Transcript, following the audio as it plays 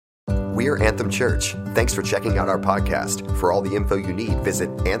We're Anthem Church. Thanks for checking out our podcast. For all the info you need, visit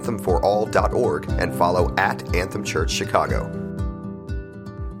anthemforall.org and follow at Anthem Church Chicago.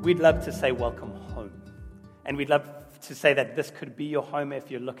 We'd love to say welcome home. And we'd love to say that this could be your home if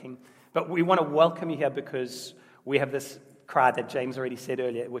you're looking. But we want to welcome you here because we have this cry that James already said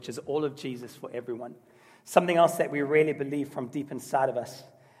earlier, which is all of Jesus for everyone. Something else that we really believe from deep inside of us,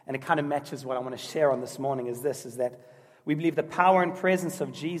 and it kind of matches what I want to share on this morning, is that we believe the power and presence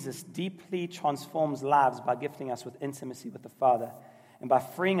of Jesus deeply transforms lives by gifting us with intimacy with the Father and by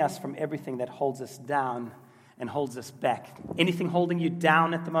freeing us from everything that holds us down and holds us back. Anything holding you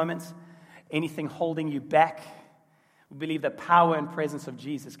down at the moment, anything holding you back, we believe the power and presence of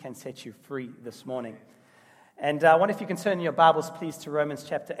Jesus can set you free this morning. And I wonder if you can turn your Bibles, please, to Romans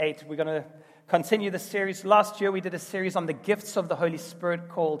chapter 8. We're going to continue the series. Last year, we did a series on the gifts of the Holy Spirit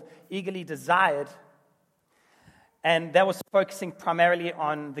called Eagerly Desired. And that was focusing primarily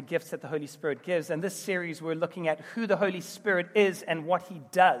on the gifts that the Holy Spirit gives. And this series, we're looking at who the Holy Spirit is and what He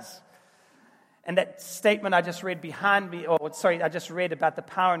does. And that statement I just read behind me, I just read about the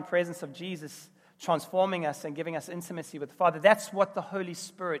power and presence of Jesus transforming us and giving us intimacy with the Father. That's what the Holy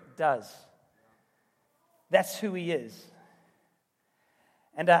Spirit does. That's who He is.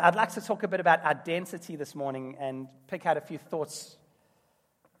 And I'd like to talk a bit about identity this morning and pick out a few thoughts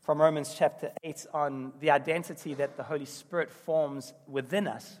from Romans chapter 8 on the identity that the Holy Spirit forms within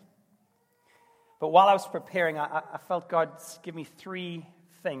us. But while I was preparing, I felt God give me three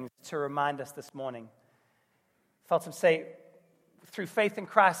things to remind us this morning. I felt Him say, through faith in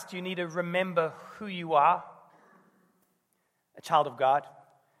Christ, you need to remember who you are, a child of God.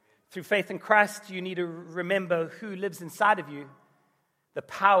 Through faith in Christ, you need to remember who lives inside of you. The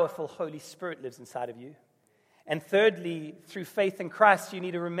powerful Holy Spirit lives inside of you. And thirdly, through faith in Christ, you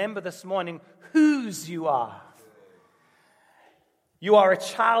need to remember this morning whose you are. You are a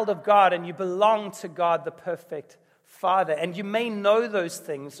child of God and you belong to God, the perfect Father. And you may know those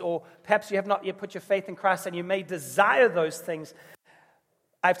things, or perhaps you have not yet put your faith in Christ and you may desire those things.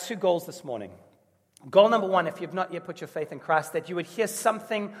 I have two goals this morning. Goal number one, if you've not yet put your faith in Christ, that you would hear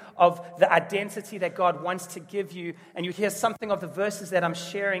something of the identity that God wants to give you, and you'd hear something of the verses that I'm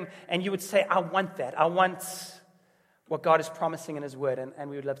sharing, and you would say, I want that. I want what God is promising in His Word, and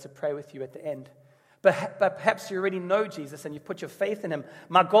we would love to pray with you at the end. But perhaps you already know Jesus and you've put your faith in Him.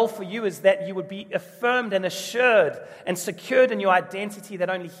 My goal for you is that you would be affirmed and assured and secured in your identity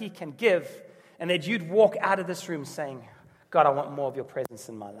that only He can give, and that you'd walk out of this room saying, God, I want more of your presence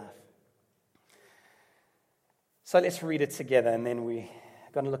in my life. So let's read it together, and then we're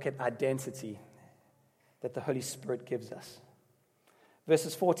going to look at identity that the Holy Spirit gives us.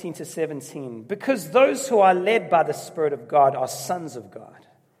 Verses 14 to 17. Because those who are led by the Spirit of God are sons of God.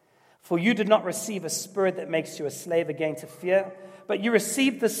 For you did not receive a spirit that makes you a slave again to fear, but you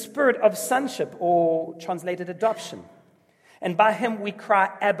received the spirit of sonship, or translated adoption. And by Him we cry,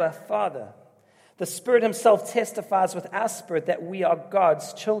 Abba, Father. The Spirit Himself testifies with our spirit that we are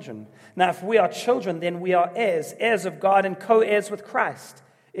God's children. Now, if we are children, then we are heirs, heirs of God and co-heirs with Christ,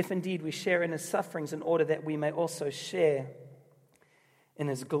 if indeed we share in His sufferings, in order that we may also share in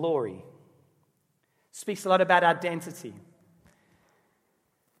His glory. Speaks a lot about identity.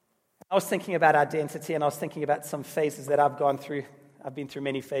 I was thinking about identity, and I was thinking about some phases that I've gone through. I've been through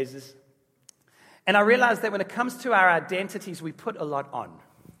many phases. And I realized that when it comes to our identities, we put a lot on.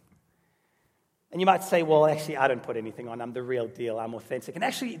 And you might say, well, actually, I don't put anything on. I'm the real deal. I'm authentic. And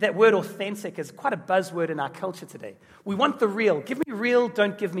actually, that word authentic is quite a buzzword in our culture today. We want the real. Give me real,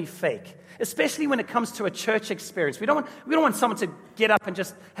 don't give me fake. Especially when it comes to a church experience. We don't want someone to get up and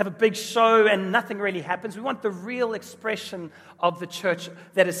just have a big show and nothing really happens. We want the real expression of the church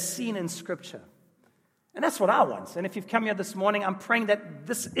that is seen in Scripture. And that's what I want. And if you've come here this morning, I'm praying that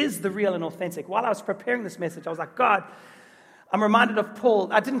this is the real and authentic. While I was preparing this message, I was like, God, I'm reminded of Paul.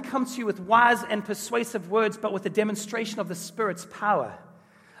 I didn't come to you with wise and persuasive words, but with a demonstration of the Spirit's power.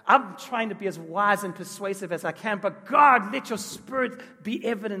 I'm trying to be as wise and persuasive as I can, but God, let your Spirit be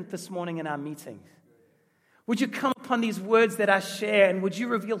evident this morning in our meetings. Would you come upon these words that I share, and would you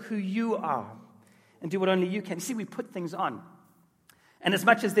reveal who you are and do what only you can? You see, we put things on. And as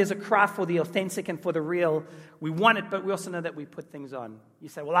much as there's a cry for the authentic and for the real, we want it, but we also know that we put things on. You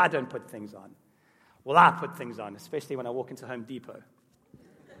say, well, I don't put things on. Well, I put things on, especially when I walk into Home Depot.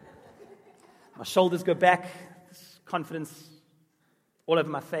 My shoulders go back, confidence all over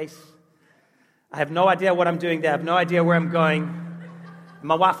my face. I have no idea what I'm doing there. I have no idea where I'm going.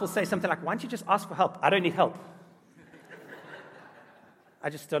 My wife will say something like, why don't you just ask for help? I don't need help. I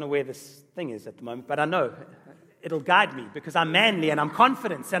just don't know where this thing is at the moment, but I know it'll guide me because I'm manly and I'm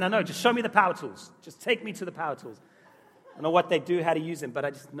confident, and I know, just show me the power tools. Just take me to the power tools. I know what they do, how to use them, but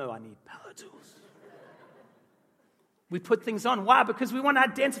I just know I need power tools. We put things on. Why? Because we want to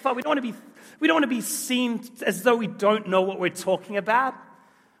identify. We don't want to be seen as though we don't know what we're talking about.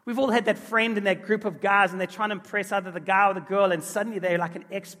 We've all had that friend in that group of guys, and they're trying to impress either the guy or the girl, and suddenly they're like an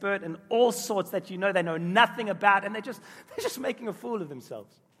expert in all sorts that they know nothing about, and they're just making a fool of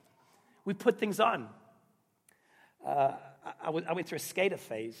themselves. We put things on. I went through a skater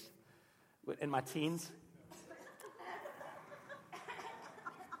phase in my teens.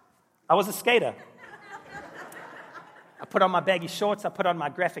 I was a skater. I put on my baggy shorts, I put on my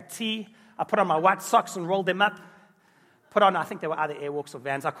graphic tee, I put on my white socks and rolled them up. Put on, I think they were either Airwalks or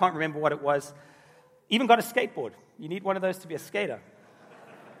Vans, I can't remember what it was. Even got a skateboard. You need one of those to be a skater.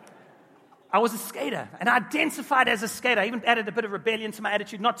 I was a skater, and I identified as a skater. I even added a bit of rebellion to my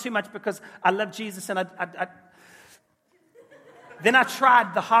attitude, not too much because I love Jesus, and Then I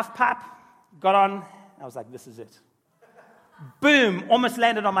tried the half pipe, got on, I was like, this is it. Boom, almost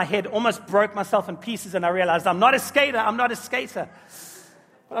landed on my head, almost broke myself in pieces, and I realized I'm not a skater.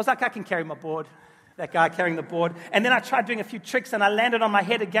 But I was like, I can carry my board. That guy carrying the board. And then I tried doing a few tricks, and I landed on my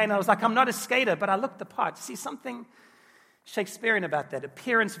head again, and I was like, I'm not a skater, but I looked the part. See, something Shakespearean about that,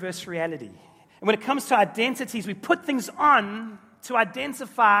 appearance versus reality. And when it comes to identities, we put things on to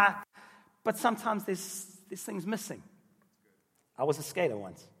identify, but sometimes there's things missing. I was a skater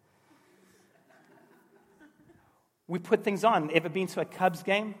once. We put things on. Ever been to a Cubs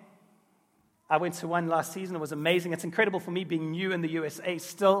game? I went to one last season. It was amazing. It's incredible for me being new in the USA,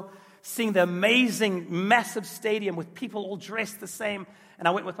 still seeing the amazing, massive stadium with people all dressed the same. And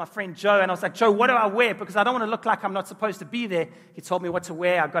I went with my friend Joe, and I was like, Joe, what do I wear? Because I don't want to look like I'm not supposed to be there. He told me what to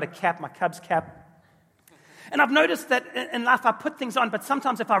wear. I got a cap, my Cubs cap. And I've noticed that in life I put things on, but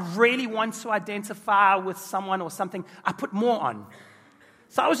sometimes if I really want to identify with someone or something, I put more on.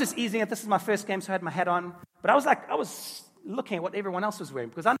 So I was just easing it. This is my first game, so I had my hat on. But I was looking at what everyone else was wearing,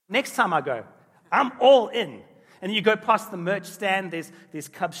 because next time I go, I'm all in. And you go past the merch stand, there's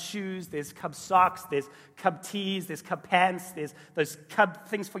Cubs shoes, there's Cubs socks, there's Cub tees, there's Cub pants, there's those Cub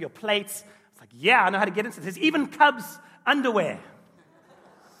things for your plates. It's like, yeah, I know how to get into this. There's even Cubs underwear.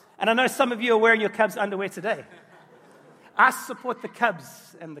 And I know some of you are wearing your Cubs underwear today. I support the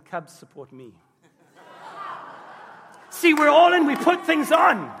Cubs, and the Cubs support me. See, we're all in, we put things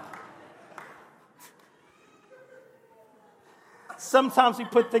on. Sometimes we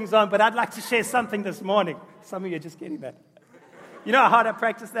put things on, but I'd like to share something this morning. Some of you are just getting that. You know how hard I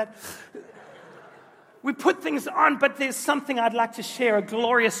practice that? We put things on, but there's something I'd like to share, a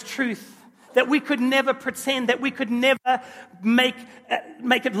glorious truth that we could never pretend, that we could never make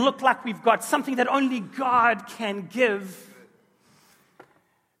it look like we've got, something that only God can give,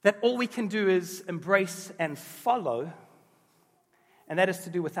 that all we can do is embrace and follow, and that is to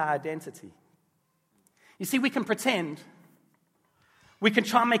do with our identity. You see, we can pretend. We can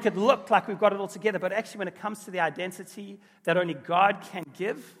try and make it look like we've got it all together, but actually when it comes to the identity that only God can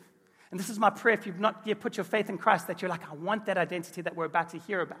give, and this is my prayer if you've not yet put your faith in Christ, that you're like, I want that identity that we're about to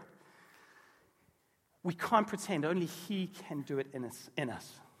hear about. We can't pretend. Only He can do it in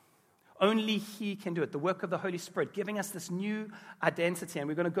us. Only He can do it. The work of the Holy Spirit, giving us this new identity, and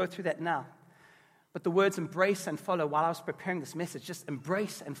we're going to go through that now. But the words embrace and follow, while I was preparing this message, just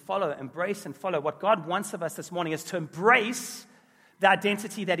embrace and follow, embrace and follow. What God wants of us this morning is to embrace the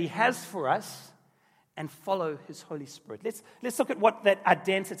identity that He has for us and follow His Holy Spirit. Let's look at what that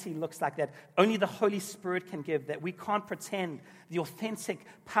identity looks like, that only the Holy Spirit can give, that we can't pretend the authentic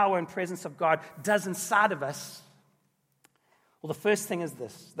power and presence of God does inside of us. Well, the first thing is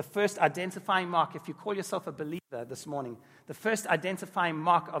this. The first identifying mark, if you call yourself a believer this morning, the first identifying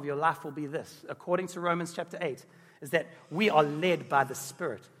mark of your life will be this, according to Romans chapter 8, is that we are led by the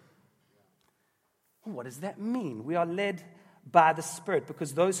Spirit. What does that mean? We are led by the Spirit,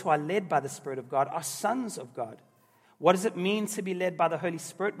 because those who are led by the Spirit of God are sons of God. What does it mean to be led by the Holy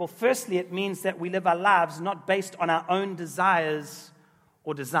Spirit? Well, firstly, it means that we live our lives not based on our own desires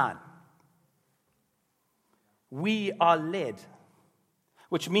or design. We are led,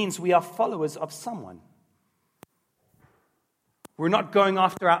 which means we are followers of someone. We're not going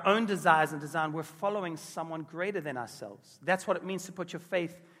after our own desires and design. We're following someone greater than ourselves. That's what it means to put your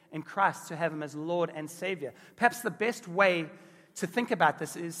faith in Christ, to have Him as Lord and Savior. Perhaps the best way to think about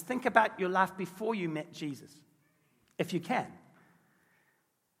this is think about your life before you met Jesus, if you can.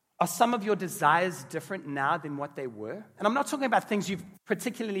 Are some of your desires different now than what they were? And I'm not talking about things you've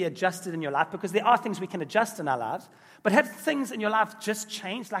particularly adjusted in your life, because there are things we can adjust in our lives, but have things in your life just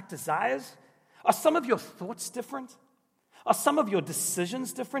changed, like desires? Are some of your thoughts different? Are some of your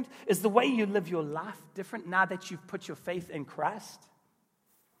decisions different? Is the way you live your life different now that you've put your faith in Christ?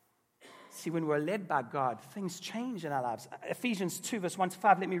 See, when we're led by God, things change in our lives. Ephesians 2, verse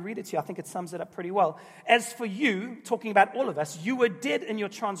 1-5, let me read it to you. I think it sums it up pretty well. As for you, talking about all of us, you were dead in your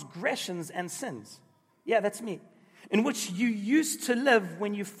transgressions and sins. Yeah, that's me. In which you used to live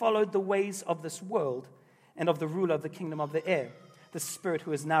when you followed the ways of this world and of the ruler of the kingdom of the air, the spirit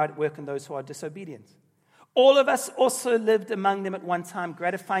who is now at work in those who are disobedient. All of us also lived among them at one time,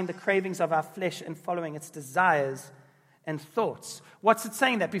 gratifying the cravings of our flesh and following its desires and thoughts. What's it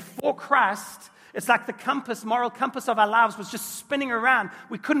saying? That before Christ, it's like the compass, moral compass of our lives was just spinning around.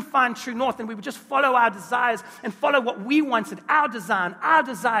 We couldn't find true north, and we would just follow our desires and follow what we wanted, our design, our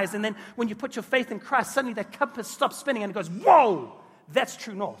desires. And then when you put your faith in Christ, suddenly that compass stops spinning and it goes, whoa, that's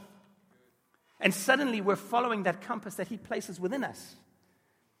true north. And suddenly we're following that compass that He places within us.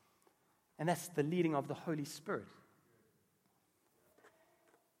 And that's the leading of the Holy Spirit.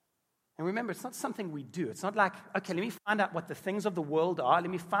 And remember, it's not something we do. It's not like, okay, let me find out what the things of the world are. Let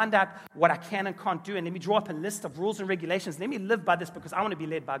me find out what I can and can't do. And let me draw up a list of rules and regulations. Let me live by this because I want to be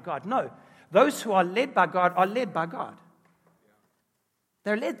led by God. No. Those who are led by God are led by God.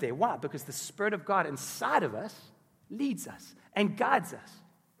 They're led there. Why? Because the Spirit of God inside of us leads us and guides us.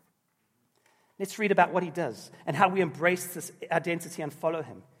 Let's read about what He does and how we embrace this identity and follow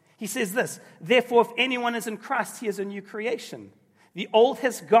Him. He says this, therefore, if anyone is in Christ, he is a new creation. The old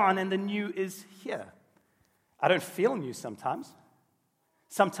has gone and the new is here. I don't feel new sometimes.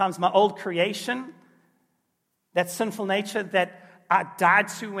 Sometimes my old creation, that sinful nature that I died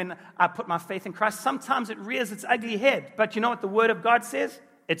to when I put my faith in Christ, sometimes it rears its ugly head. But you know what the Word of God says?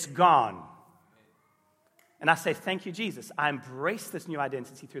 It's gone. And I say, thank you, Jesus. I embrace this new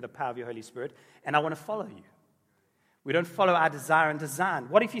identity through the power of your Holy Spirit, and I want to follow you. We don't follow our desire and design.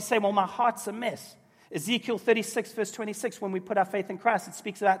 What if you say, well, my heart's a mess? Ezekiel 36, verse 26, when we put our faith in Christ, it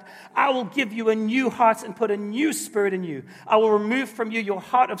speaks about, I will give you a new heart and put a new spirit in you. I will remove from you your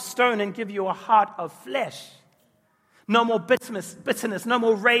heart of stone and give you a heart of flesh. No more bitterness, no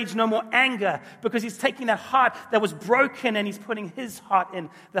more rage, no more anger, because He's taking that heart that was broken and He's putting His heart in,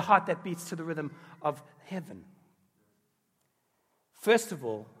 the heart that beats to the rhythm of heaven. First of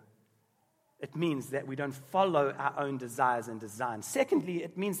all, it means that we don't follow our own desires and designs. Secondly,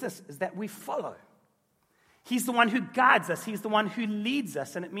 it means this, is that we follow. He's the one who guides us. He's the one who leads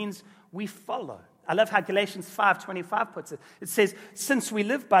us, and it means we follow. I love how Galatians 5:25 puts it. It says, since we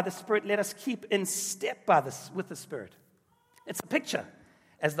live by the Spirit, let us keep in step with the Spirit. It's a picture.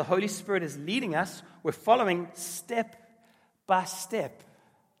 As the Holy Spirit is leading us, we're following step by step.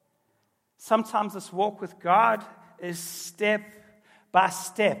 Sometimes this walk with God is step by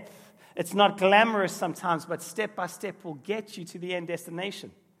step. It's not glamorous sometimes, but step by step will get you to the end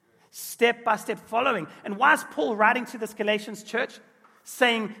destination. Step by step following. And why is Paul writing to this Galatians church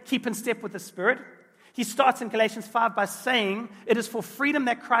saying, keep in step with the Spirit? He starts in Galatians 5 by saying, it is for freedom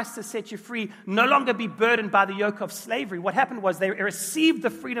that Christ has set you free. No longer be burdened by the yoke of slavery. What happened was they received the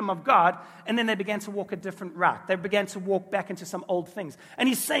freedom of God, and then they began to walk a different route. They began to walk back into some old things. And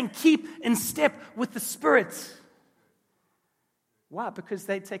he's saying, keep in step with the Spirit. Why? Because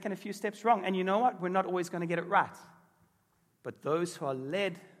they'd taken a few steps wrong. And you know what? We're not always going to get it right. But those who are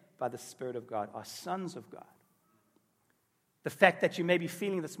led by the Spirit of God are sons of God. The fact that you may be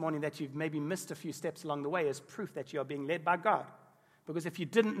feeling this morning that you've maybe missed a few steps along the way is proof that you are being led by God. Because if you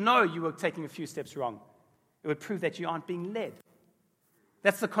didn't know you were taking a few steps wrong, it would prove that you aren't being led.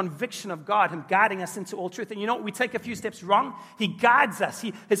 That's the conviction of God, Him guiding us into all truth. And you know what? We take a few steps wrong, He guides us.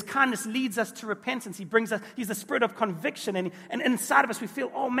 His kindness leads us to repentance. He's the Spirit of conviction. And inside of us we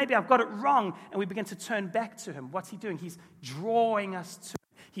feel, oh, maybe I've got it wrong. And we begin to turn back to Him. What's He doing? He's drawing us to Him.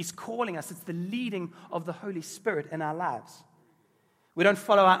 He's calling us. It's the leading of the Holy Spirit in our lives. We don't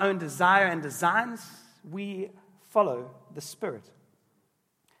follow our own desire and designs. We follow the Spirit.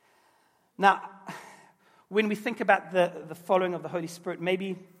 Now, when we think about the following of the Holy Spirit,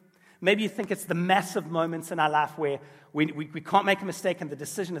 maybe you think it's the massive moments in our life where we can't make a mistake in the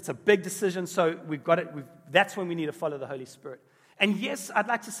decision. It's a big decision, so we've got it. That's when we need to follow the Holy Spirit. And yes, I'd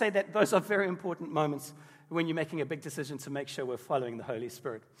like to say that those are very important moments when you're making a big decision to make sure we're following the Holy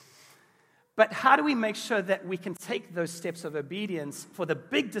Spirit. But how do we make sure that we can take those steps of obedience for the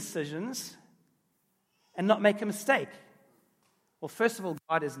big decisions and not make a mistake? Well, first of all,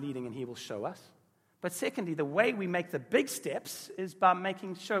 God is leading and He will show us. But secondly, the way we make the big steps is by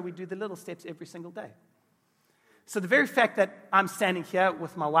making sure we do the little steps every single day. So the very fact that I'm standing here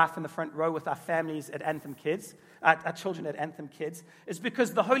with my wife in the front row with our families at Anthem Kids, our children at Anthem Kids, is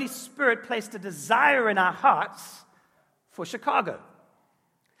because the Holy Spirit placed a desire in our hearts for Chicago.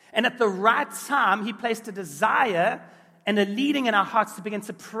 And at the right time, He placed a desire and a leading in our hearts to begin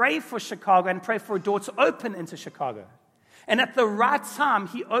to pray for Chicago and pray for a door to open into Chicago. And at the right time,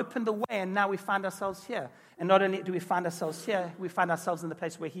 he opened the way, and now we find ourselves here. And not only do we find ourselves here, we find ourselves in the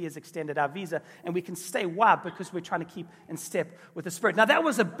place where he has extended our visa, and we can stay. Why? Because we're trying to keep in step with the Spirit. Now, that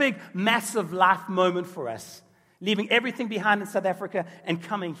was a big, massive life moment for us, leaving everything behind in South Africa and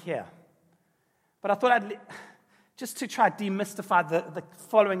coming here. But I thought just to try to demystify the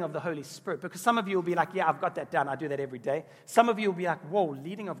following of the Holy Spirit, because some of you will be like, yeah, I've got that down. I do that every day. Some of you will be like, whoa,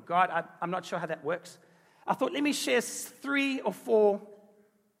 leading of God, I'm not sure how that works. I thought, let me share 3 or 4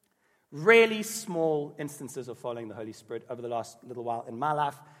 really small instances of following the Holy Spirit over the last little while in my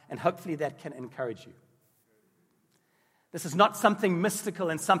life, and hopefully that can encourage you. This is not something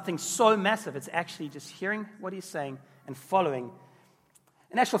mystical and something so massive. It's actually just hearing what he's saying and following.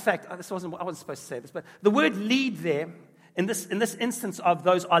 In actual fact, I wasn't supposed to say this, but the word lead there, in this instance of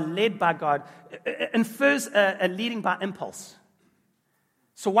those are led by God, infers a leading by impulse.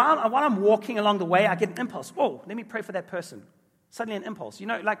 So while I'm walking along the way, I get an impulse. Whoa, let me pray for that person. Suddenly an impulse. You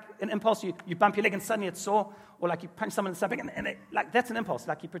know, like an impulse, you bump your leg and suddenly it's sore, or like you punch someone in the stomach, and that's an impulse.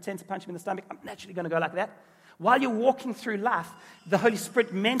 Like you pretend to punch him in the stomach, I'm naturally going to go like that. While you're walking through life, the Holy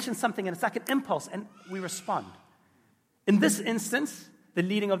Spirit mentions something, and it's like an impulse, and we respond. In this instance, the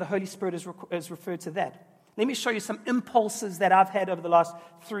leading of the Holy Spirit is referred to that. Let me show you some impulses that I've had over the last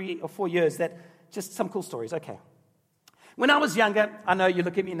 3 or 4 years, that just some cool stories. Okay. When I was younger, I know you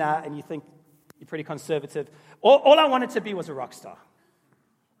look at me now and you think you're pretty conservative. All I wanted to be was a rock star.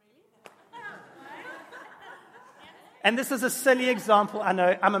 And this is a silly example. I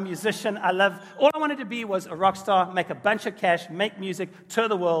know I'm a musician. All I wanted to be was a rock star, make a bunch of cash, make music, tour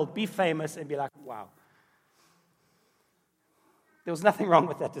the world, be famous, and be like, wow. There was nothing wrong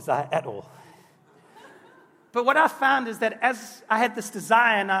with that desire at all. But what I found is that as I had this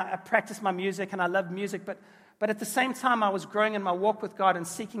desire and I practiced my music and I loved music, but at the same time I was growing in my walk with God and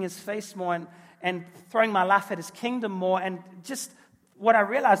seeking His face more and throwing my life at His kingdom more. And just what I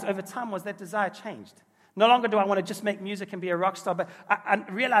realized over time was that desire changed. No longer do I want to just make music and be a rock star, but I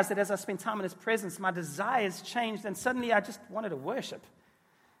realized that as I spent time in His presence, my desires changed, and suddenly I just wanted to worship.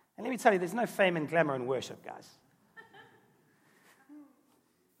 And let me tell you, there's no fame and glamour in worship, guys.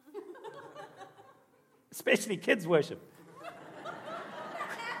 Especially kids worship.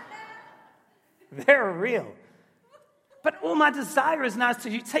 They're real. But all my desire is now is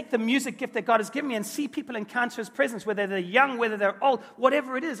to take the music gift that God has given me and see people encounter His presence, whether they're young, whether they're old,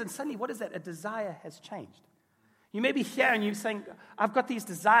 whatever it is. And suddenly, what is that? A desire has changed. You may be here and you're saying, I've got these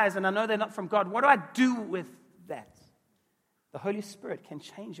desires and I know they're not from God. What do I do with that? The Holy Spirit can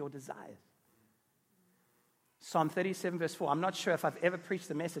change your desires. Psalm 37, verse 4. I'm not sure if I've ever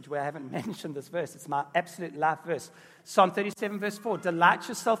preached a message where I haven't mentioned this verse. It's my absolute life verse. Psalm 37, verse 4. Delight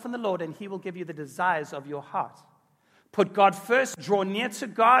yourself in the Lord, and He will give you the desires of your heart. Put God first, draw near to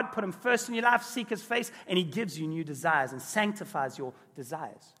God, put Him first in your life, seek His face, and He gives you new desires and sanctifies your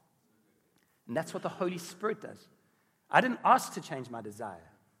desires. And that's what the Holy Spirit does. I didn't ask to change my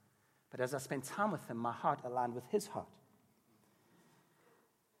desire, but as I spent time with Him, my heart aligned with His heart.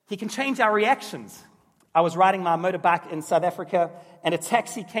 He can change our reactions. I was riding my motorbike in South Africa, and a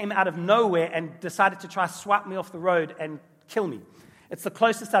taxi came out of nowhere and decided to try to swipe me off the road and kill me. It's the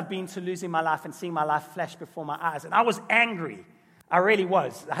closest I've been to losing my life and seeing my life flash before my eyes. And I was angry. I really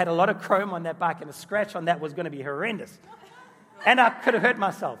was. I had a lot of chrome on that bike, and a scratch on that was going to be horrendous. And I could have hurt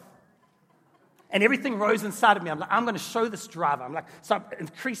myself. And everything rose inside of me. I'm like, I'm going to show this driver. So I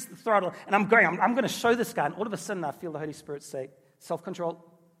increased the throttle, and I'm going to show this guy. And all of a sudden, I feel the Holy Spirit say, self-control.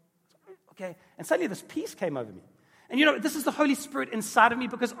 Okay, and suddenly this peace came over me. And you know, this is the Holy Spirit inside of me,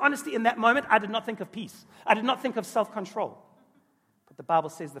 because honestly, in that moment, I did not think of peace. I did not think of self-control. But the Bible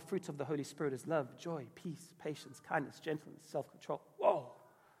says the fruit of the Holy Spirit is love, joy, peace, patience, kindness, gentleness, self-control. Whoa.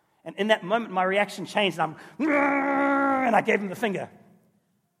 And in that moment, my reaction changed, and I gave him the finger.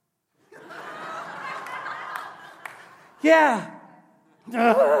 Yeah.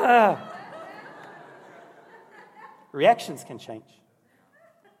 Reactions can change.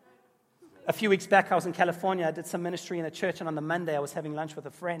 A few weeks back, I was in California. I did some ministry in a church, and on the Monday, I was having lunch with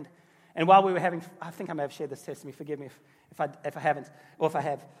a friend. And while we were having, I think I may have shared this testimony. Forgive me if I haven't, or if I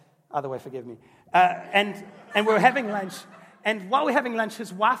have, either way, forgive me. And we were having lunch, and while we're having lunch,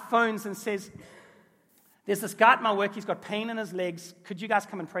 his wife phones and says, "There's this guy at my work. He's got pain in his legs. Could you guys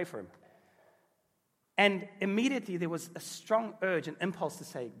come and pray for him?" And immediately there was a strong urge, an impulse to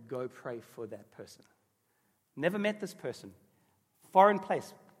say, "Go pray for that person." Never met this person. Foreign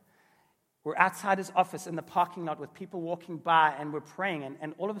place. We're outside his office in the parking lot with people walking by, and we're praying.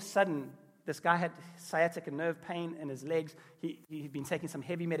 And all of a sudden, this guy had sciatic and nerve pain in his legs. He'd been taking some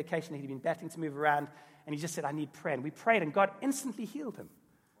heavy medication. He'd been battling to move around. And he just said, "I need prayer." And we prayed, and God instantly healed him.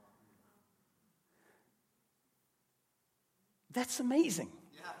 That's amazing.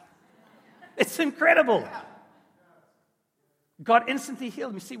 It's incredible. God instantly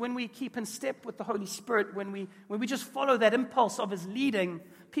healed me. See, when we keep in step with the Holy Spirit, when we just follow that impulse of His leading,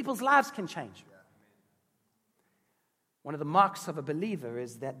 people's lives can change. One of the marks of a believer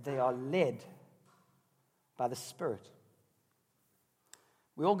is that they are led by the Spirit.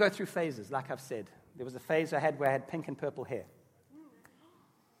 We all go through phases, like I've said. There was a phase I had where I had pink and purple hair.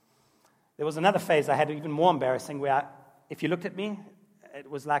 There was another phase I had even more embarrassing where if you looked at me, it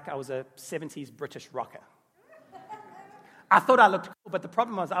was like I was a 70s British rocker. I thought I looked cool, but the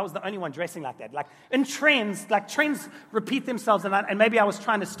problem was I was the only one dressing like that. Like in trends, like trends repeat themselves, and maybe I was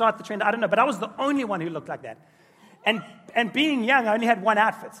trying to start the trend, I don't know, but I was the only one who looked like that. And being young, I only had one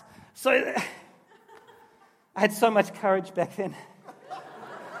outfit. So I had so much courage back then.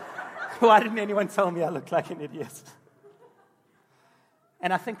 Why didn't anyone tell me I looked like an idiot?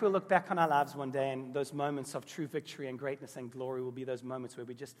 And I think we'll look back on our lives one day, and those moments of true victory and greatness and glory will be those moments where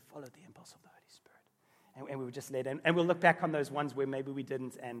we just followed the impulse of the Holy Spirit. And we were just led in. And we'll look back on those ones where maybe we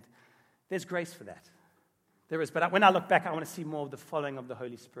didn't, and there's grace for that. There is. But when I look back, I want to see more of the following of the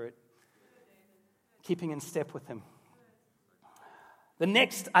Holy Spirit, keeping in step with Him. The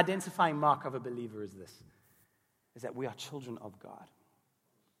next identifying mark of a believer is this, is that we are children of God.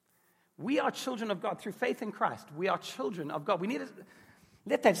 We are children of God through faith in Christ. We are children of God. We need to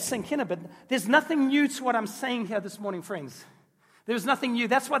let that sink in a bit. There's nothing new to what I'm saying here this morning, friends. There's nothing new.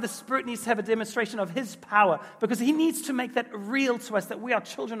 That's why the Spirit needs to have a demonstration of His power, because He needs to make that real to us, that we are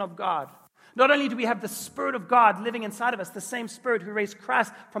children of God. Not only do we have the Spirit of God living inside of us, the same Spirit who raised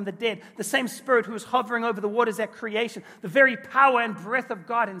Christ from the dead, the same Spirit who is hovering over the waters at creation, the very power and breath of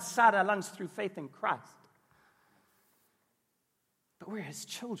God inside our lungs through faith in Christ. But we're His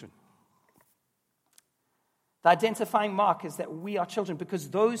children. The identifying mark is that we are children, because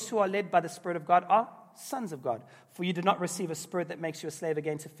those who are led by the Spirit of God are sons of God. For you did not receive a spirit that makes you a slave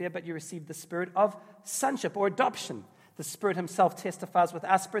again to fear, but you received the spirit of sonship or adoption. The Spirit Himself testifies with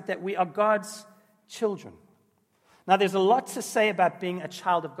our spirit that we are God's children. Now, there's a lot to say about being a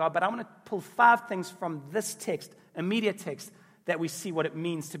child of God, but I want to pull 5 things from this text, immediate text, that we see what it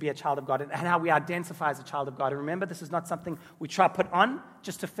means to be a child of God and how we identify as a child of God. And remember, this is not something we try to put on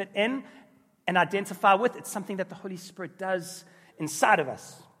just to fit in and identify with. It's something that the Holy Spirit does inside of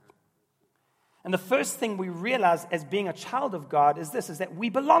us. And the first thing we realize as being a child of God is this, is that we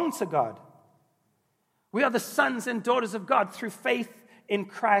belong to God. We are the sons and daughters of God through faith in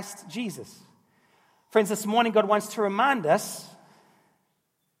Christ Jesus. Friends, this morning God wants to remind us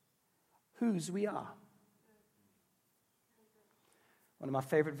whose we are. One of my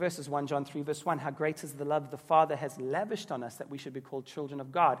favorite verses, 1 John 3, verse 1, how great is the love the Father has lavished on us that we should be called children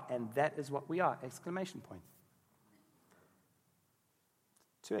of God, and that is what we are, exclamation point.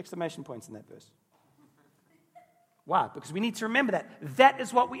 2 exclamation points in that verse. Why? Because we need to remember that. That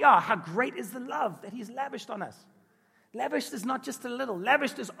is what we are. How great is the love that He's lavished on us. Lavished is not just a little.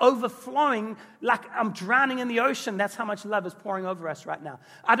 Lavished is overflowing like I'm drowning in the ocean. That's how much love is pouring over us right now.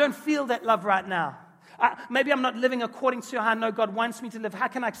 I don't feel that love right now. Maybe I'm not living according to how I know God wants me to live. How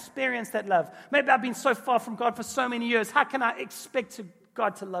can I experience that love? Maybe I've been so far from God for so many years. How can I expect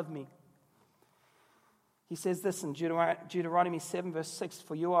God to love me? He says this in Deuteronomy 7, verse 6,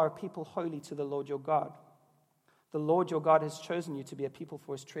 for you are a people holy to the Lord your God. The Lord your God has chosen you to be a people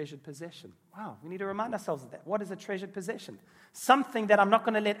for His treasured possession. Wow, we need to remind ourselves of that. What is a treasured possession? Something that I'm not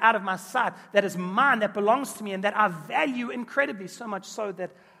going to let out of my sight, that is mine, that belongs to me, and that I value incredibly, so much so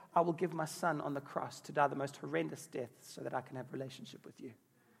that I will give my Son on the cross to die the most horrendous death so that I can have a relationship with you.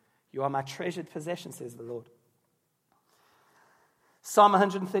 You are my treasured possession, says the Lord. Psalm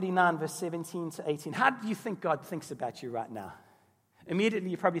 139, verse 17 to 18. How do you think God thinks about you right now? Immediately,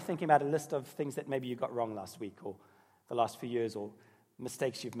 you're probably thinking about a list of things that maybe you got wrong last week or the last few years or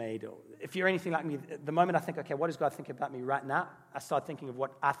mistakes you've made. Or if you're anything like me, the moment I think, okay, what does God think about me right now? I start thinking of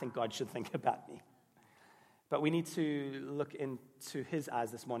what I think God should think about me. But we need to look into His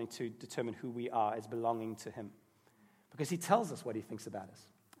eyes this morning to determine who we are as belonging to Him. Because He tells us what He thinks about us.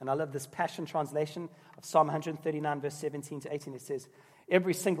 And I love this Passion translation of Psalm 139, verse 17 to 18. It says,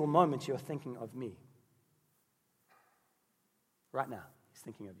 every single moment you're thinking of me. Right now, He's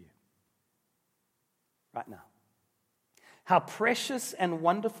thinking of you. Right now. How precious and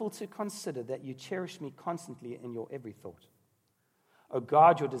wonderful to consider that you cherish me constantly in your every thought. O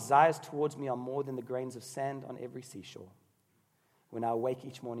God, your desires towards me are more than the grains of sand on every seashore. When I awake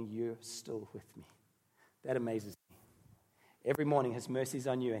each morning, you're still with me. That amazes me. Every morning, His mercy's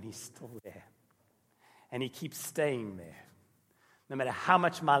on you, and He's still there. And He keeps staying there. No matter how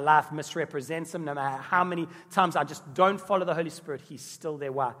much my life misrepresents Him, no matter how many times I just don't follow the Holy Spirit, He's still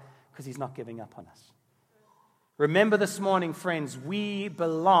there. Why? Because He's not giving up on us. Remember this morning, friends, we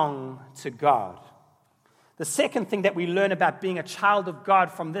belong to God. The second thing that we learn about being a child of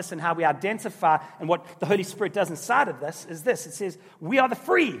God from this and how we identify and what the Holy Spirit does inside of this is this. It says, we are the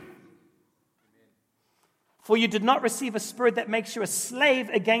free. For you did not receive a spirit that makes you a slave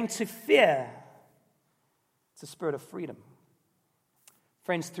again to fear. It's a spirit of freedom.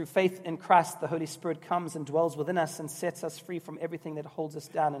 Friends, through faith in Christ, the Holy Spirit comes and dwells within us and sets us free from everything that holds us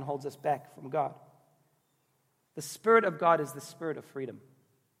down and holds us back from God. The Spirit of God is the spirit of freedom.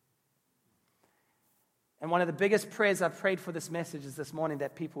 And one of the biggest prayers I've prayed for this message is this morning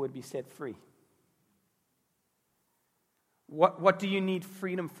that people would be set free. What do you need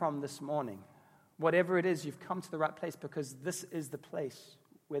freedom from this morning? Whatever it is, you've come to the right place because this is the place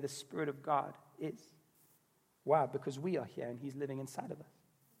where the Spirit of God is. Why? Because we are here and He's living inside of us.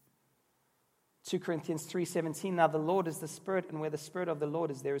 2 Corinthians 3:17, now the Lord is the Spirit, and where the Spirit of the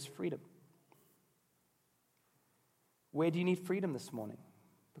Lord is, there is freedom. Where do you need freedom this morning?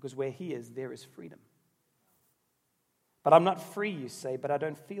 Because where He is, there is freedom. But I'm not free, you say, but I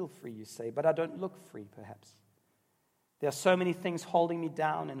don't feel free, you say, but I don't look free, perhaps. There are so many things holding me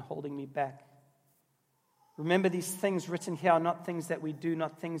down and holding me back. Remember, these things written here are not things that we do,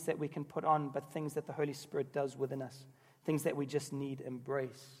 not things that we can put on, but things that the Holy Spirit does within us. Things that we just need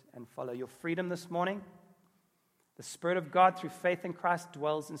embrace and follow. Your freedom this morning, the Spirit of God through faith in Christ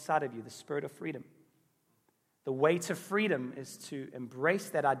dwells inside of you, the Spirit of freedom. The way to freedom is to embrace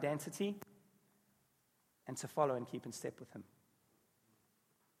that identity and to follow and keep in step with Him.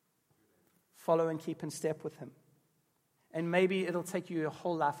 Follow and keep in step with Him. And maybe it'll take you a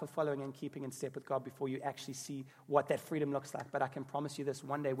whole life of following and keeping in step with God before you actually see what that freedom looks like. But I can promise you this,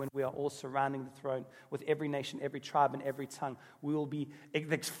 one day when we are all surrounding the throne with every nation, every tribe, and every tongue, we will be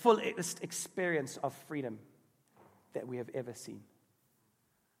the fullest experience of freedom that we have ever seen.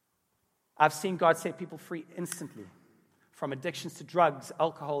 I've seen God set people free instantly from addictions to drugs,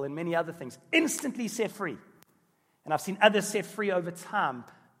 alcohol, and many other things. Instantly set free. And I've seen others set free over time,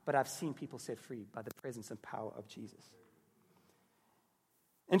 but I've seen people set free by the presence and power of Jesus.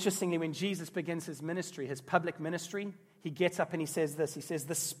 Interestingly, when Jesus begins his ministry, his public ministry, he gets up and he says this. He says,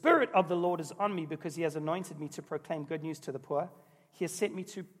 the Spirit of the Lord is on me because He has anointed me to proclaim good news to the poor. He has sent me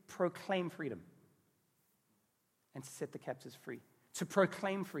to proclaim freedom and to set the captives free. To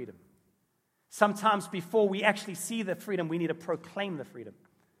proclaim freedom. Sometimes before we actually see the freedom, we need to proclaim the freedom.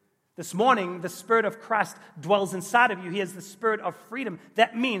 This morning, the Spirit of Christ dwells inside of you. He is the Spirit of freedom.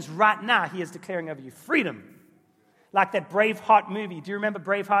 That means right now He is declaring over you freedom. Like that Braveheart movie. Do you remember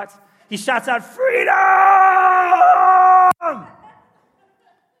Braveheart? He shouts out, freedom!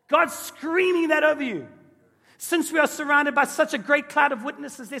 God's screaming that over you. Since we are surrounded by such a great cloud of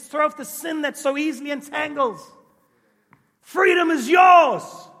witnesses, let's throw off the sin that so easily entangles. Freedom is yours.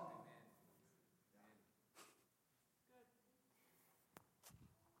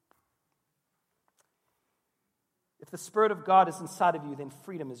 If the Spirit of God is inside of you, then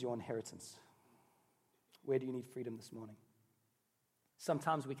freedom is your inheritance. Where do you need freedom this morning?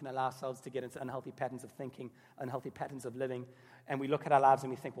 Sometimes we can allow ourselves to get into unhealthy patterns of thinking, unhealthy patterns of living, and we look at our lives and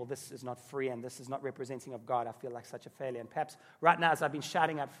we think, well, this is not free and this is not representing of God. I feel like such a failure. And perhaps right now, as I've been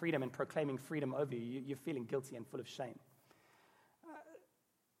shouting out freedom and proclaiming freedom over you, you're feeling guilty and full of shame.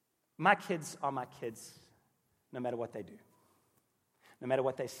 My kids are my kids, no matter what they do. No matter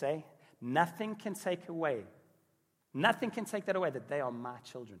what they say, nothing can take that away, that they are my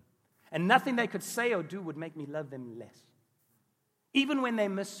children. And nothing they could say or do would make me love them less. Even when they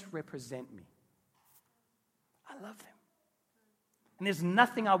misrepresent me. I love them. And there's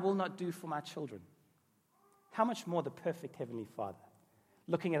nothing I will not do for my children. How much more the perfect Heavenly Father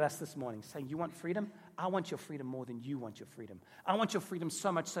looking at us this morning saying, you want freedom? I want your freedom more than you want your freedom. I want your freedom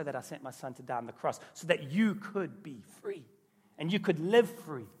so much so that I sent my Son to die on the cross so that you could be free. And you could live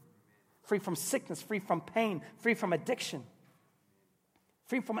free. Free from sickness, free from pain, free from addiction.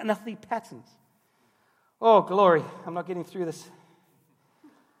 Free from unhealthy patterns. Oh, glory. I'm not getting through this.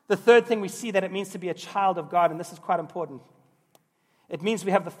 The third thing we see that it means to be a child of God, and this is quite important. It means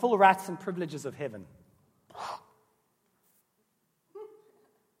we have the full rights and privileges of heaven.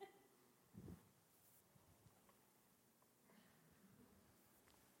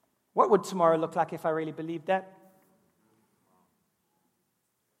 What would tomorrow look like if I really believed that?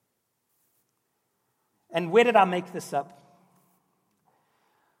 And where did I make this up?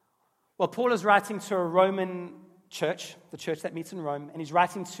 Well, Paul is writing to a Roman church, the church that meets in Rome, and he's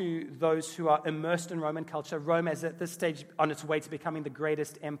writing to those who are immersed in Roman culture. Rome is at this stage on its way to becoming the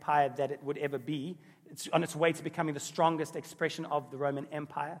greatest empire that it would ever be. It's on its way to becoming the strongest expression of the Roman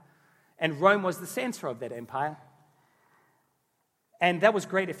Empire. And Rome was the center of that empire. And that was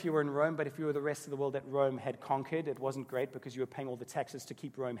great if you were in Rome, but if you were the rest of the world that Rome had conquered, it wasn't great because you were paying all the taxes to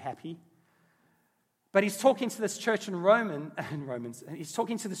keep Rome happy. But he's talking to this church in Rome, he's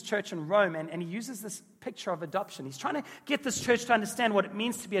talking to this church in Rome, and he uses this picture of adoption. He's trying to get this church to understand what it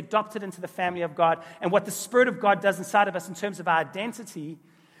means to be adopted into the family of God and what the Spirit of God does inside of us in terms of our identity.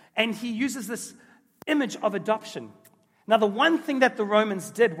 And he uses this image of adoption. Now, the one thing that the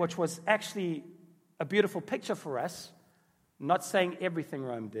Romans did, which was actually a beautiful picture for us, not saying everything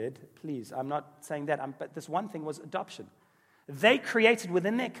Rome did, please, I'm not saying that, but this one thing was adoption. They created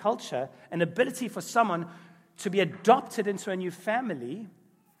within their culture an ability for someone to be adopted into a new family,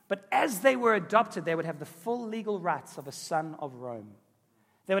 but as they were adopted, they would have the full legal rights of a son of Rome.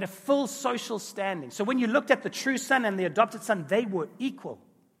 They would have full social standing. So when you looked at the true son and the adopted son, they were equal.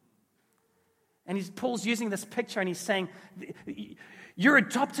 And Paul's using this picture and he's saying, you're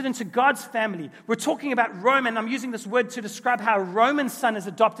adopted into God's family. We're talking about Rome, and I'm using this word to describe how a Roman son is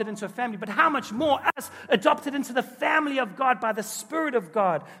adopted into a family, but how much more us adopted into the family of God by the Spirit of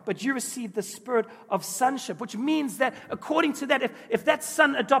God. But you received the spirit of sonship, which means that according to that, if that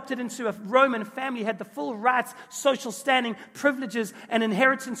son adopted into a Roman family had the full rights, social standing, privileges, and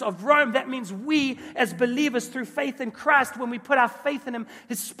inheritance of Rome, that means we as believers through faith in Christ, when we put our faith in Him,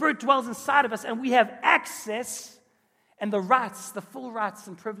 His Spirit dwells inside of us and we have access and the rights, the full rights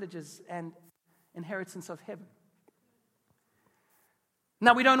and privileges and inheritance of heaven.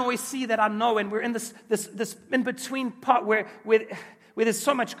 Now, we don't always see that, I know, and we're in this in-between part where there's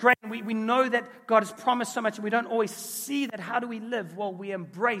so much grace. We know that God has promised so much, and we don't always see that. How do we live? Well, we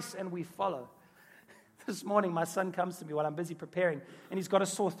embrace and we follow. This morning, my son comes to me while I'm busy preparing, and he's got a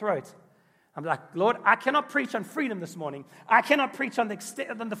sore throat. I'm like, Lord, I cannot preach on freedom this morning. I cannot preach on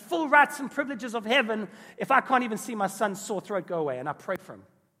the full rights and privileges of heaven if I can't even see my son's sore throat go away. And I pray for him.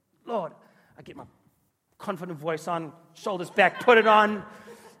 Lord, I get my confident voice on, shoulders back, put it on.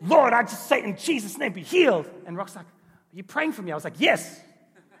 Lord, I just say in Jesus' name, be healed. And Rock's like, are you praying for me? I was like, yes.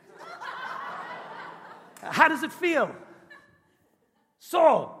 How does it feel?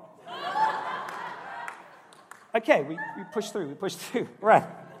 Sore. Okay, we push through. Right.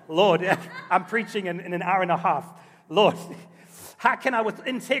 Lord, I'm preaching in an hour and a half. Lord, how can I with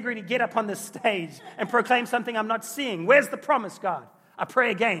integrity get up on this stage and proclaim something I'm not seeing? Where's the promise, God? I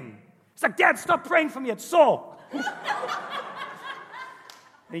pray again. It's like, Dad, stop praying for me. It's sore.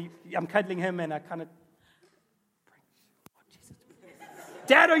 I'm cuddling him and I kind of pray. Oh, Jesus.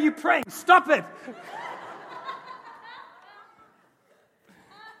 Dad, are you praying? Stop it.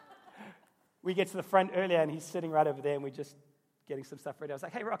 We get to the front earlier and he's sitting right over there and we're just getting some stuff ready. I was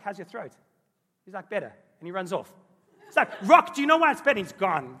like, hey, Rock, how's your throat? He's like, better. And he runs off. It's like, Rock, do you know why it's better? He's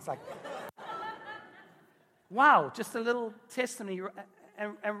gone. It's like, wow, just a little testimony.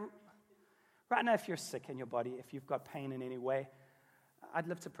 And right now, if you're sick in your body, if you've got pain in any way, I'd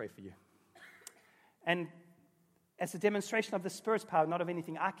love to pray for you. And as a demonstration of the Spirit's power, not of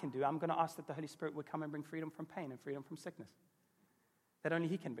anything I can do, I'm going to ask that the Holy Spirit would come and bring freedom from pain and freedom from sickness that only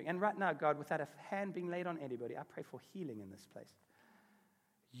He can bring. And right now, God, without a hand being laid on anybody, I pray for healing in this place.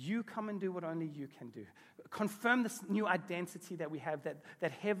 You come and do what only you can do. Confirm this new identity that we have,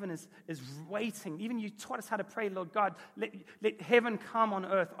 that heaven is waiting. Even you taught us how to pray, Lord God, let heaven come on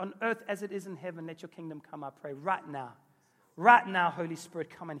earth as it is in heaven. Let your kingdom come, I pray, right now. Right now, Holy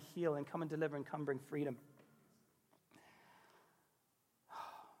Spirit, come and heal and come and deliver and come bring freedom.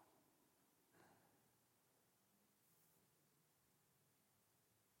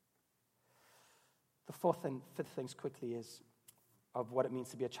 The fourth and fifth things quickly is of what it means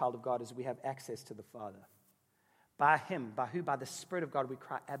to be a child of God is we have access to the Father. By Him, by who? By the Spirit of God, we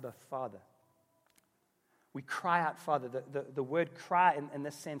cry, Abba, Father. We cry out, Father. The word cry in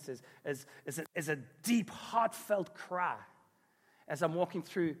this sense is a deep, heartfelt cry. As I'm walking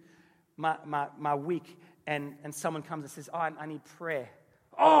through my week and someone comes and says, oh, I need prayer.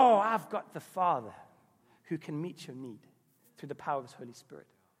 Oh, I've got the Father who can meet your need through the power of His Holy Spirit.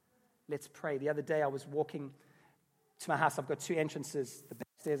 Let's pray. The other day I was walking to my house. I've got two entrances, the back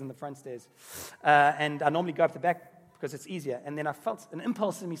stairs and the front stairs. And I normally go up the back because it's easier. And then I felt an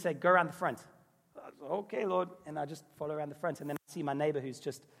impulse in me say, go around the front. I was, okay, Lord. And I just follow around the front. And then I see my neighbor who's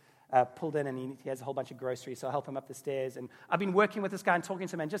just pulled in and he has a whole bunch of groceries. So I help him up the stairs. And I've been working with this guy and talking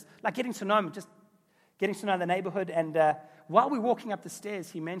to him and just like getting to know him, just getting to know the neighborhood. And while we were walking up the stairs,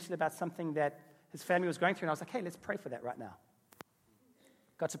 he mentioned about something that his family was going through. And I was like, hey, let's pray for that right now.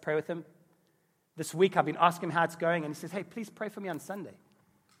 Got to pray with him. This week, I've been asking him how it's going, and he says, hey, please pray for me on Sunday.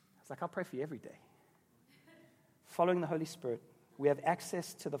 I was like, I'll pray for you every day. Following the Holy Spirit, we have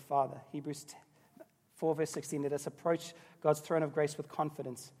access to the Father. Hebrews 4, verse 16, let us approach God's throne of grace with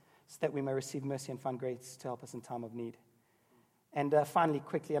confidence so that we may receive mercy and find grace to help us in time of need. And finally,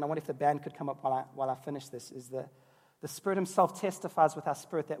 quickly, and I wonder if the band could come up while I finish this, is the Spirit himself testifies with our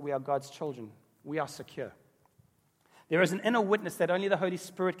spirit that we are God's children. We are secure. There is an inner witness that only the Holy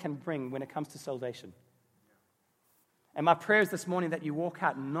Spirit can bring when it comes to salvation. And my prayer is this morning that you walk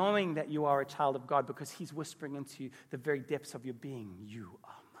out knowing that you are a child of God because he's whispering into the very depths of your being, you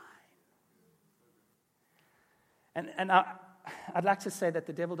are mine. And I'd like to say that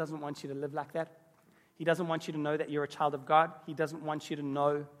the devil doesn't want you to live like that. He doesn't want you to know that you're a child of God. He doesn't want you to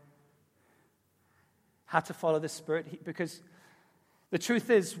know how to follow the Spirit. Because the truth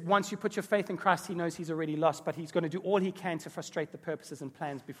is, once you put your faith in Christ, he knows he's already lost, but he's going to do all he can to frustrate the purposes and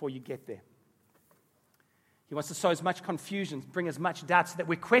plans before you get there. He wants to sow as much confusion, bring as much doubt so that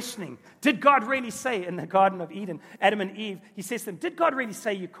we're questioning, did God really say in the Garden of Eden, Adam and Eve, he says to them, did God really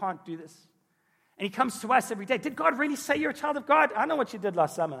say you can't do this? And he comes to us every day, did God really say you're a child of God? I know what you did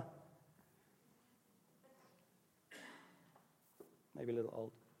last summer. Maybe a little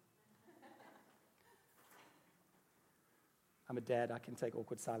old. I'm a dad, I can take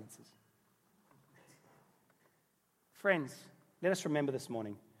awkward silences. Friends, let us remember this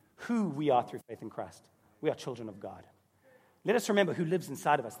morning who we are through faith in Christ. We are children of God. Let us remember who lives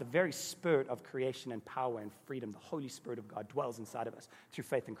inside of us. The very spirit of creation and power and freedom, the Holy Spirit of God dwells inside of us through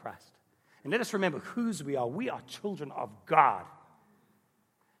faith in Christ. And let us remember whose we are. We are children of God.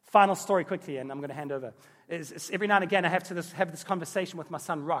 Final story quickly, and I'm going to hand over. Is every now and again I have this conversation with my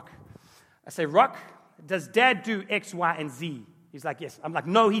son, Rock. I say, Rock, does Dad do X, Y, and Z? He's like, yes. I'm like,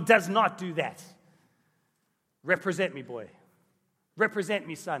 no, he does not do that. Represent me, boy. Represent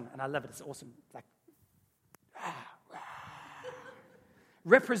me, son. And I love it. It's awesome. Like,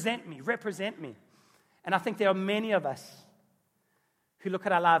 represent me, represent me. And I think there are many of us who look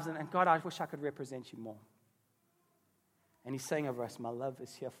at our lives and God, I wish I could represent you more. And he's saying over us, my love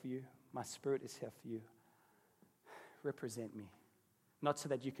is here for you. My spirit is here for you. Represent me. Not so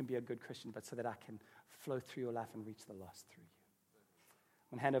that you can be a good Christian, but so that I can flow through your life and reach the lost through you.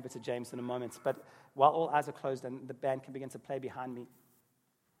 I'm going to hand over to James in a moment. But while all eyes are closed and the band can begin to play behind me,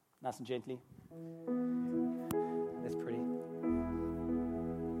 nice and gently. That's pretty.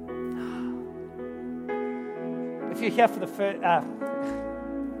 If you're here for the first...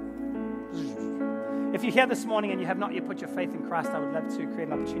 if you're here this morning and you have not yet put your faith in Christ, I would love to create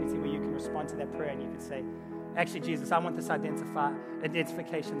an opportunity where you can respond to that prayer and you can say, actually, Jesus, I want this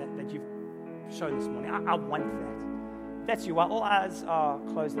identification that you've shown this morning. I want that. If that's you. While all eyes are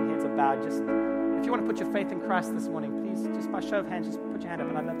closed and heads are bowed, just if you want to put your faith in Christ this morning, please, just by show of hands, just put your hand up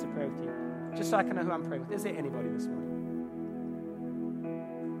and I'd love to pray with you. Just so I can know who I'm praying with. Is there anybody this morning?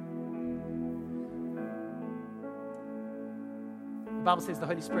 The Bible says the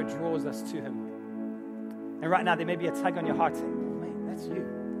Holy Spirit draws us to him. And right now there may be a tug on your heart saying, oh, man, that's you.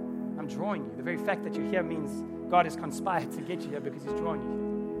 I'm drawing you. The very fact that you're here means God has conspired to get you here because he's drawing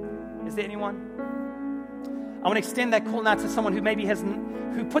you. Is there anyone? I want to extend that call now to someone who maybe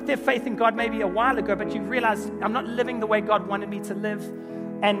who put their faith in God maybe a while ago, but you realize I'm not living the way God wanted me to live,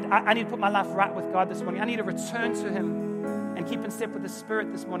 and I need to put my life right with God this morning. I need to return to him and keep in step with the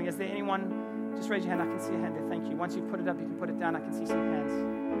Spirit this morning. Is there anyone? Just raise your hand. I can see a hand there. Thank you. Once you put it up, you can put it down. I can see some hands.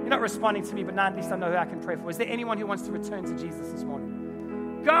 You're not responding to me, but now at least I know who I can pray for. Is there anyone who wants to return to Jesus this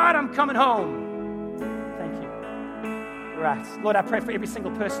morning? God, I'm coming home. Thank you. Right. Lord, I pray for every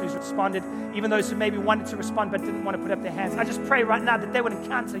single person who's responded, even those who maybe wanted to respond but didn't want to put up their hands. I just pray right now that they would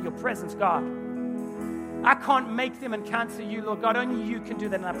encounter your presence, God. I can't make them encounter you, Lord God. Only you can do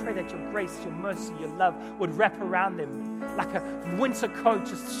that. And I pray that your grace, your mercy, your love would wrap around them like a winter coat,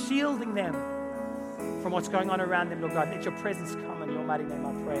 just shielding them from what's going on around them, Lord God. Let your presence come in your mighty name,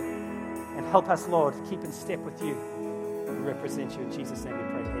 I pray. And help us, Lord, keep in step with you and represent you. In Jesus' name we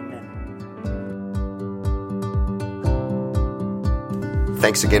pray. Amen.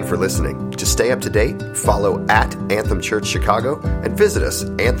 Thanks again for listening. To stay up to date, follow at Anthem Church Chicago and visit us,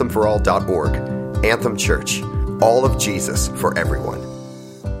 anthemforall.org. Anthem Church, all of Jesus for everyone.